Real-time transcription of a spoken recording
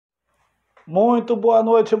Muito boa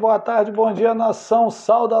noite, boa tarde, bom dia, nação.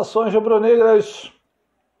 Saudações rubro-negras.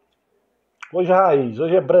 Hoje é raiz,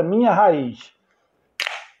 hoje é braminha raiz.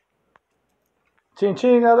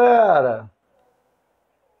 Tchim, galera.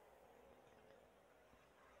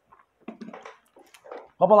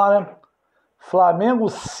 Vamos lá, né? Flamengo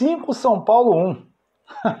 5, São Paulo 1.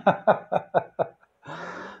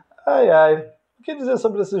 Ai. O que dizer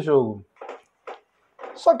sobre esse jogo?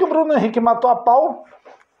 Só que o Bruno Henrique matou a pau.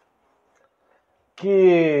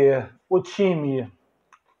 Que o time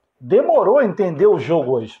demorou a entender o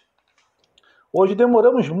jogo hoje. Hoje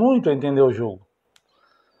demoramos muito a entender o jogo.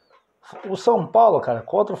 O São Paulo, cara,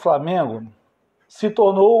 contra o Flamengo, se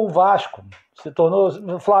tornou o Vasco.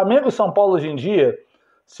 O Flamengo e São Paulo hoje em dia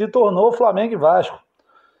se tornou Flamengo e Vasco.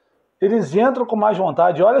 Eles entram com mais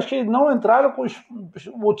vontade. Olha que não entraram com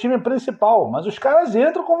o time principal, mas os caras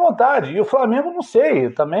entram com vontade. E o Flamengo, não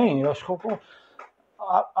sei, também.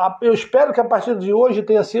 Eu espero que a partir de hoje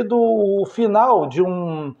tenha sido o final de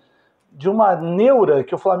uma neura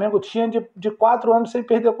que o Flamengo tinha de 4 anos sem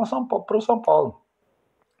perder para o São Paulo.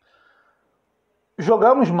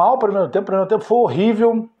 Jogamos mal no primeiro tempo foi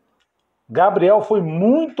horrível. Gabriel foi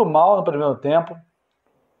muito mal no primeiro tempo.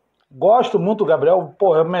 Gosto muito do Gabriel,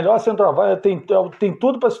 é o melhor centroavante, tem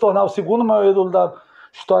tudo para se tornar o segundo maior ídolo da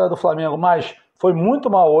história do Flamengo, mas foi muito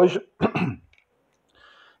mal hoje.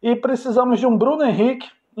 E precisamos de um Bruno Henrique,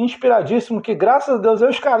 inspiradíssimo, que graças a Deus eu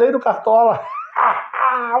escalei no Cartola.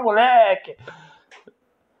 Moleque!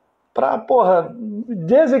 Pra,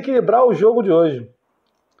 desequilibrar o jogo de hoje.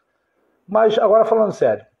 Mas agora falando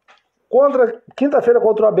sério. Quinta-feira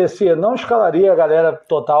contra o ABC, não escalaria a galera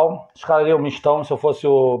total. Escalaria o mistão se eu fosse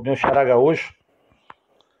o meu xará gaúcho.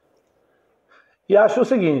 E acho o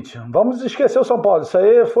seguinte, vamos esquecer o São Paulo. Isso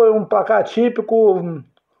aí foi um placar típico.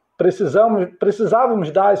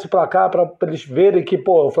 Precisávamos dar esse placar para eles verem que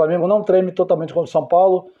o Flamengo não treme totalmente contra o São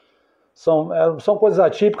Paulo. São coisas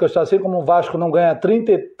atípicas, assim como o Vasco não ganha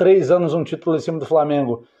 33 anos um título em cima do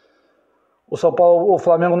Flamengo. O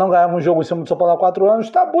Flamengo não ganhava um jogo em cima do São Paulo há 4 anos.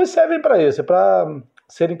 Tabus servem para isso, para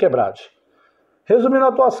serem quebrados. Resumindo a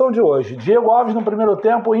atuação de hoje. Diego Alves no primeiro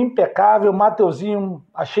tempo, impecável. Mateuzinho,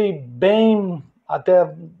 achei bem,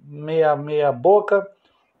 até meia boca.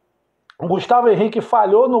 O Gustavo Henrique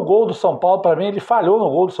falhou no gol do São Paulo. Para mim, ele falhou no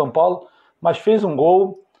gol do São Paulo, mas fez um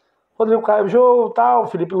gol. Rodrigo Caio, jogo, tal.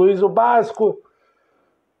 Felipe Luiz, o básico.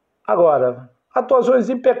 Agora, atuações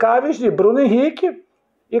impecáveis de Bruno Henrique.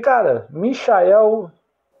 E, cara, Michael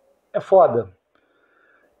é foda.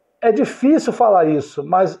 É difícil falar isso,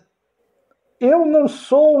 mas eu não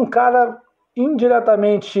sou um cara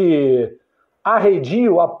indiretamente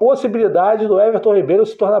arredio à possibilidade do Everton Ribeiro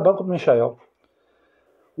se tornar banco do Michael.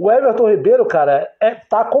 O Everton Ribeiro, cara,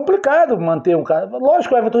 tá complicado manter um cara.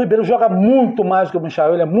 Lógico que o Everton Ribeiro joga muito mais do que o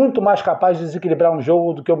Michael, ele é muito mais capaz de desequilibrar um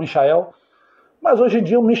jogo do que o Michael. Mas hoje em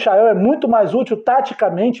dia o Michael é muito mais útil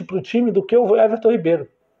taticamente para o time do que o Everton Ribeiro.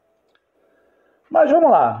 Mas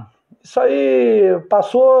vamos lá. Isso aí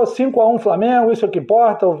passou 5-1 Flamengo, isso é o que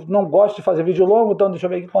importa. Eu não gosto de fazer vídeo longo, então deixa eu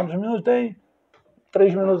ver aqui quantos minutos tem.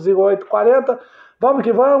 3 minutos e 8, 40. Vamos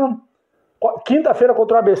que vamos. Quinta-feira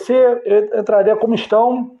contra o ABC, eu entraria como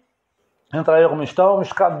estão.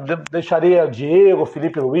 Deixaria Diego,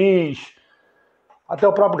 Felipe Luiz, até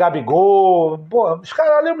o próprio Gabigol. Os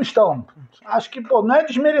caras ali como estão. Acho que, não é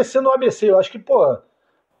desmerecendo o ABC, eu acho que,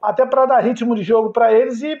 até para dar ritmo de jogo para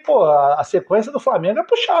eles e, a sequência do Flamengo é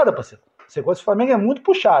puxada, parceiro. A sequência do Flamengo é muito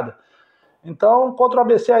puxada. Então, contra o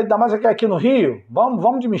ABC, ainda mais aqui no Rio,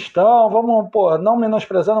 vamos de mistão, não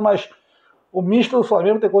menosprezando, mas o misto do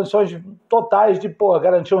Flamengo tem condições totais de,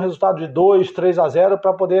 garantir um resultado de 2, 3-0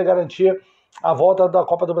 para poder garantir a volta da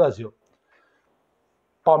Copa do Brasil.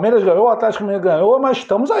 Palmeiras ganhou, o Atlético Mineiro ganhou, mas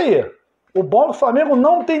estamos aí. O bom é que o Flamengo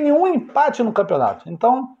não tem nenhum empate no campeonato.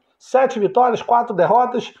 Então, 7 vitórias, 4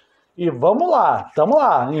 derrotas e vamos lá, estamos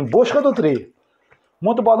lá, em busca do tri.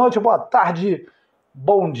 Muito boa noite, boa tarde,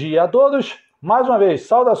 bom dia a todos. Mais uma vez,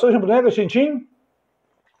 saudações rubro-negras, Tintim.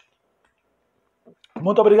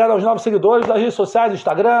 Muito obrigado aos novos seguidores das redes sociais,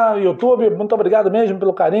 Instagram, YouTube. Muito obrigado mesmo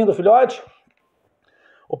pelo carinho do filhote.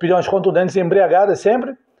 Opiniões contundentes e embriagadas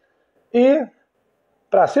sempre. E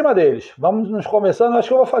pra cima deles. Vamos nos começando. Acho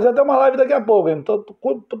que eu vou fazer até uma live daqui a pouco. Tô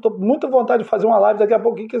com muita vontade de fazer uma live daqui a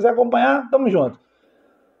pouco. Quem quiser acompanhar, tamo junto.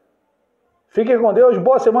 Fiquem com Deus.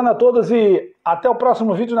 Boa semana a todos e até o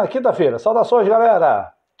próximo vídeo na quinta-feira. Saudações,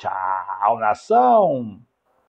 galera. Tchau, nação.